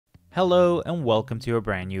Hello and welcome to a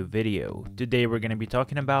brand new video. Today we're going to be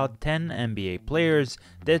talking about 10 NBA players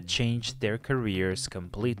that changed their careers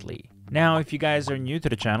completely. Now, if you guys are new to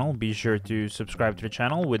the channel, be sure to subscribe to the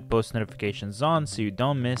channel with post notifications on so you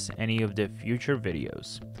don't miss any of the future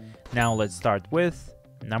videos. Now let's start with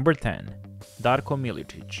number 10, Darko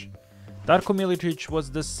Milicic. Darko Milicic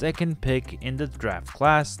was the second pick in the draft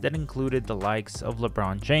class that included the likes of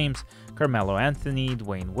LeBron James, Carmelo Anthony,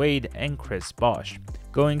 Dwayne Wade, and Chris Bosh.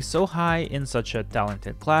 Going so high in such a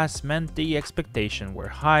talented class meant the expectations were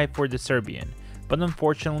high for the Serbian, but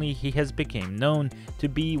unfortunately he has become known to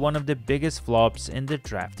be one of the biggest flops in the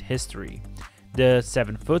draft history. The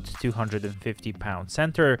 7-foot, 250-pound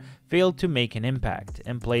center failed to make an impact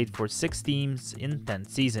and played for 6 teams in 10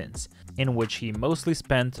 seasons, in which he mostly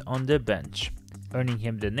spent on the bench, earning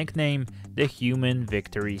him the nickname the Human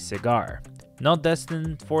Victory Cigar. Not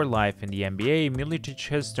destined for life in the NBA, Milicic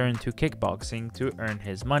has turned to kickboxing to earn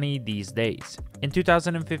his money these days. In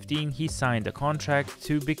 2015, he signed a contract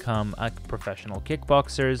to become a professional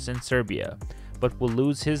kickboxer in Serbia, but will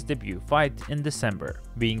lose his debut fight in December.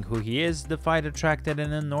 Being who he is, the fight attracted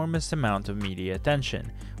an enormous amount of media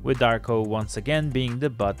attention, with Darko once again being the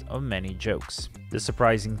butt of many jokes. The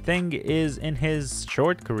surprising thing is, in his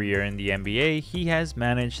short career in the NBA, he has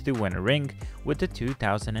managed to win a ring with the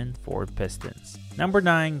 2004 Pistons. Number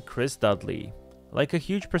 9, Chris Dudley. Like a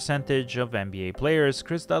huge percentage of NBA players,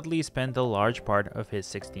 Chris Dudley spent a large part of his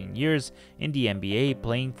 16 years in the NBA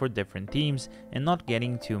playing for different teams and not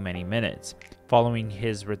getting too many minutes. Following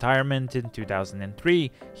his retirement in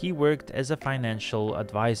 2003, he worked as a financial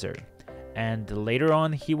advisor, and later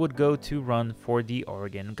on he would go to run for the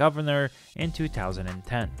Oregon governor in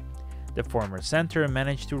 2010. The former center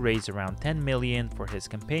managed to raise around $10 million for his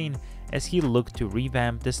campaign as he looked to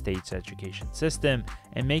revamp the state's education system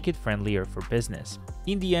and make it friendlier for business.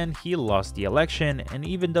 In the end, he lost the election, and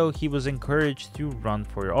even though he was encouraged to run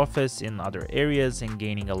for office in other areas and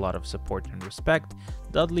gaining a lot of support and respect,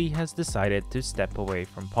 Dudley has decided to step away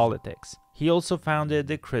from politics. He also founded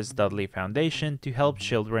the Chris Dudley Foundation to help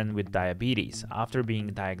children with diabetes after being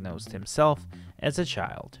diagnosed himself as a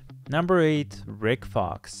child. Number 8, Rick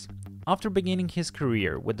Fox. After beginning his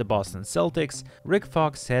career with the Boston Celtics, Rick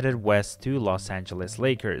Fox headed west to Los Angeles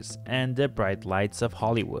Lakers and the bright lights of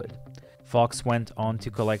Hollywood. Fox went on to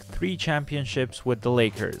collect 3 championships with the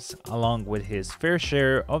Lakers, along with his fair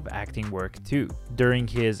share of acting work too. During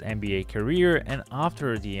his NBA career and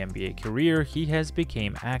after the NBA career, he has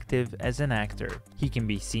become active as an actor. He can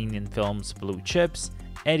be seen in films Blue Chips,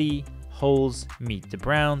 Eddie, Holes, Meet the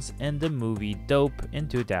Browns, and the movie Dope in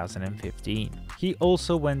 2015. He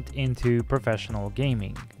also went into professional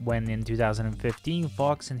gaming, when in 2015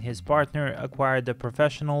 Fox and his partner acquired the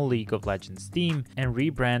professional League of Legends team and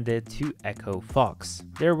rebranded to Echo Fox.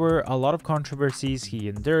 There were a lot of controversies he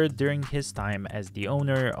endured during his time as the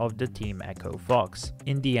owner of the team Echo Fox.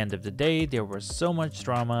 In the end of the day, there was so much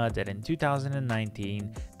drama that in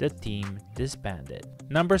 2019 the team disbanded.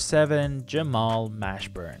 Number 7, Jamal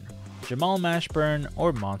Mashburn. Jamal Mashburn,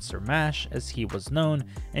 or Monster Mash as he was known,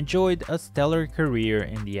 enjoyed a stellar career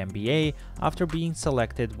in the NBA after being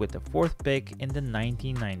selected with the 4th pick in the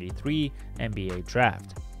 1993 NBA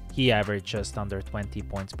Draft. He averaged just under 20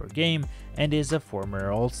 points per game and is a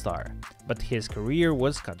former All-Star, but his career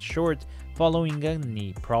was cut short following a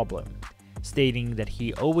knee problem. Stating that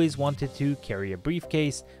he always wanted to carry a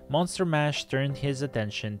briefcase, Monster Mash turned his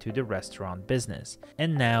attention to the restaurant business,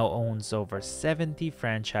 and now owns over 70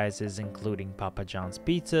 franchises including Papa John's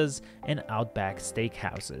Pizzas and Outback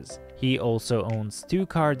Steakhouses. He also owns 2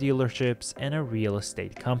 car dealerships and a real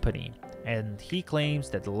estate company, and he claims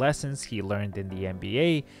that the lessons he learned in the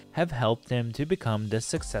NBA have helped him to become the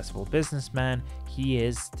successful businessman he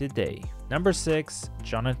is today. Number 6,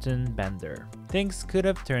 Jonathan Bender. Things could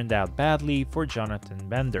have turned out badly for Jonathan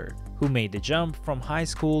Bender, who made the jump from high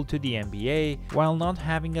school to the NBA while not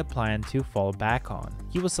having a plan to fall back on.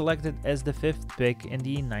 He was selected as the 5th pick in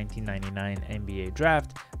the 1999 NBA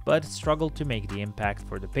Draft, but struggled to make the impact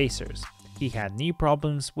for the Pacers. He had knee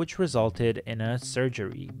problems which resulted in a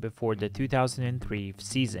surgery before the 2003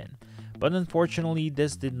 season, but unfortunately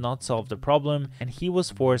this did not solve the problem and he was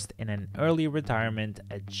forced in an early retirement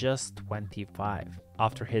at just 25.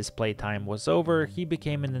 After his playtime was over, he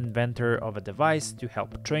became an inventor of a device to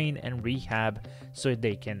help train and rehab so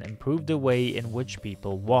they can improve the way in which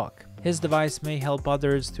people walk. His device may help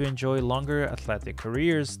others to enjoy longer athletic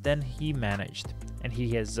careers than he managed, and he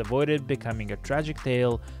has avoided becoming a tragic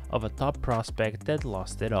tale of a top prospect that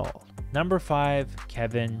lost it all. Number 5.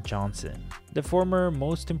 Kevin Johnson. The former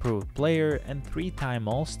most improved player and 3-time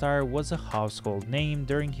All-Star was a household name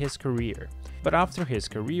during his career, but after his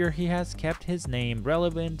career he has kept his name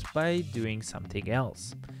relevant by doing something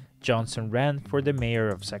else. Johnson ran for the mayor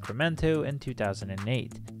of Sacramento in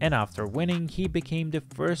 2008, and after winning, he became the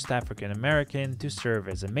first African American to serve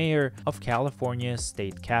as a mayor of California's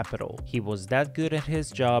state capital. He was that good at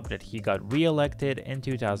his job that he got re-elected in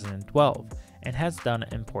 2012 and has done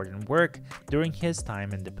important work during his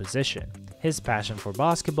time in the position. His passion for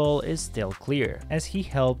basketball is still clear, as he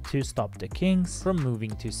helped to stop the Kings from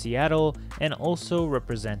moving to Seattle and also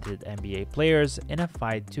represented NBA players in a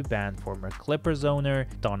fight to ban former Clippers owner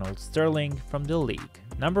Donald Sterling from the league.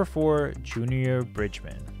 Number 4. Junior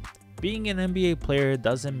Bridgeman. Being an NBA player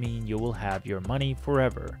doesn't mean you will have your money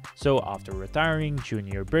forever, so after retiring,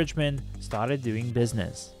 Junior Bridgeman started doing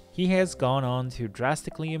business. He has gone on to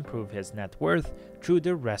drastically improve his net worth through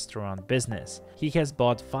the restaurant business. He has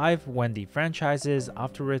bought 5 Wendy franchises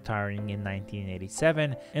after retiring in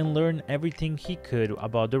 1987 and learned everything he could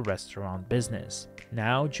about the restaurant business.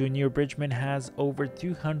 Now, Junior Bridgeman has over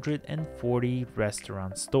 240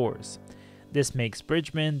 restaurant stores. This makes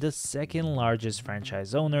Bridgeman the second largest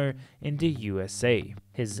franchise owner in the USA.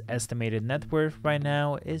 His estimated net worth right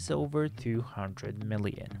now is over $200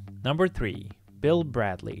 million. Number 3. Bill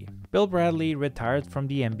Bradley. Bill Bradley retired from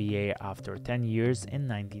the NBA after 10 years in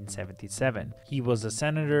 1977. He was a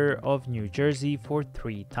senator of New Jersey for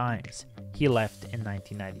 3 times. He left in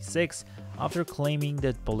 1996 after claiming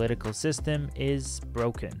that the political system is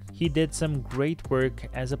broken. He did some great work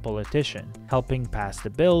as a politician, helping pass the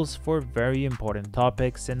bills for very important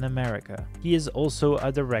topics in America. He is also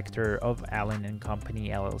a director of Allen & Company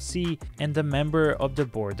LLC and a member of the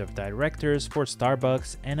board of directors for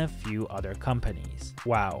Starbucks and a few other companies.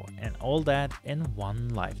 Wow, and all that in one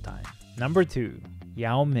lifetime. Number 2.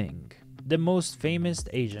 Yao Ming. The most famous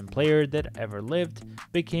Asian player that ever lived,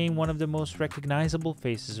 became one of the most recognizable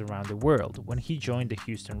faces around the world when he joined the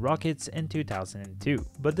Houston Rockets in 2002.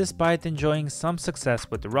 But despite enjoying some success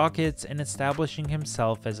with the Rockets and establishing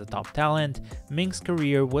himself as a top talent, Ming's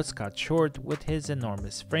career was cut short with his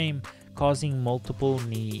enormous frame, causing multiple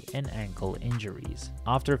knee and ankle injuries.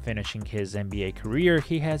 After finishing his NBA career,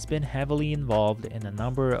 he has been heavily involved in a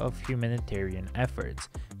number of humanitarian efforts,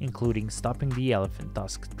 including stopping the elephant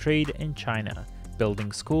tusk trade in China,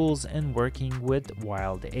 building schools, and working with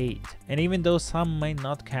Wild 8. And even though some might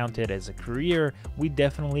not count it as a career, we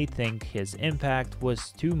definitely think his impact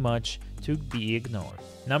was too much to be ignored.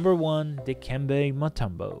 Number 1. Dikembe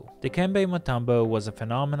Mutumbo. Dikembe Mutumbo was a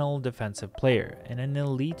phenomenal defensive player and an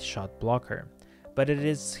elite shot blocker, but it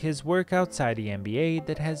is his work outside the NBA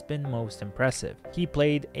that has been most impressive. He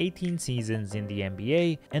played 18 seasons in the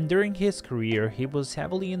NBA, and during his career he was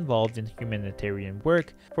heavily involved in humanitarian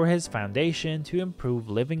work for his foundation to improve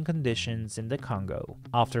living conditions in the Congo.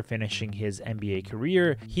 After finishing his NBA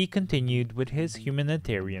career, he continued with his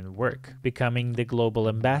humanitarian work, becoming the global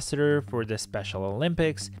ambassador for the Special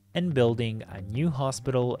Olympics and building a new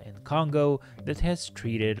hospital in Congo that has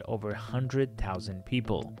treated over 100,000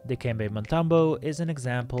 people. Dikembe Mutombo is an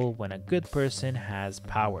example when a good person has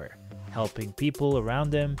power, helping people around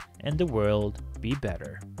them and the world be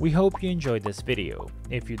better. We hope you enjoyed this video.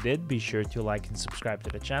 If you did, be sure to like and subscribe to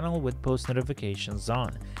the channel with post notifications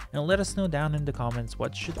on, and let us know down in the comments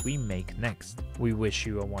what should we make next. We wish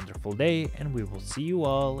you a wonderful day, and we will see you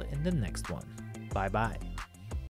all in the next one. Bye bye.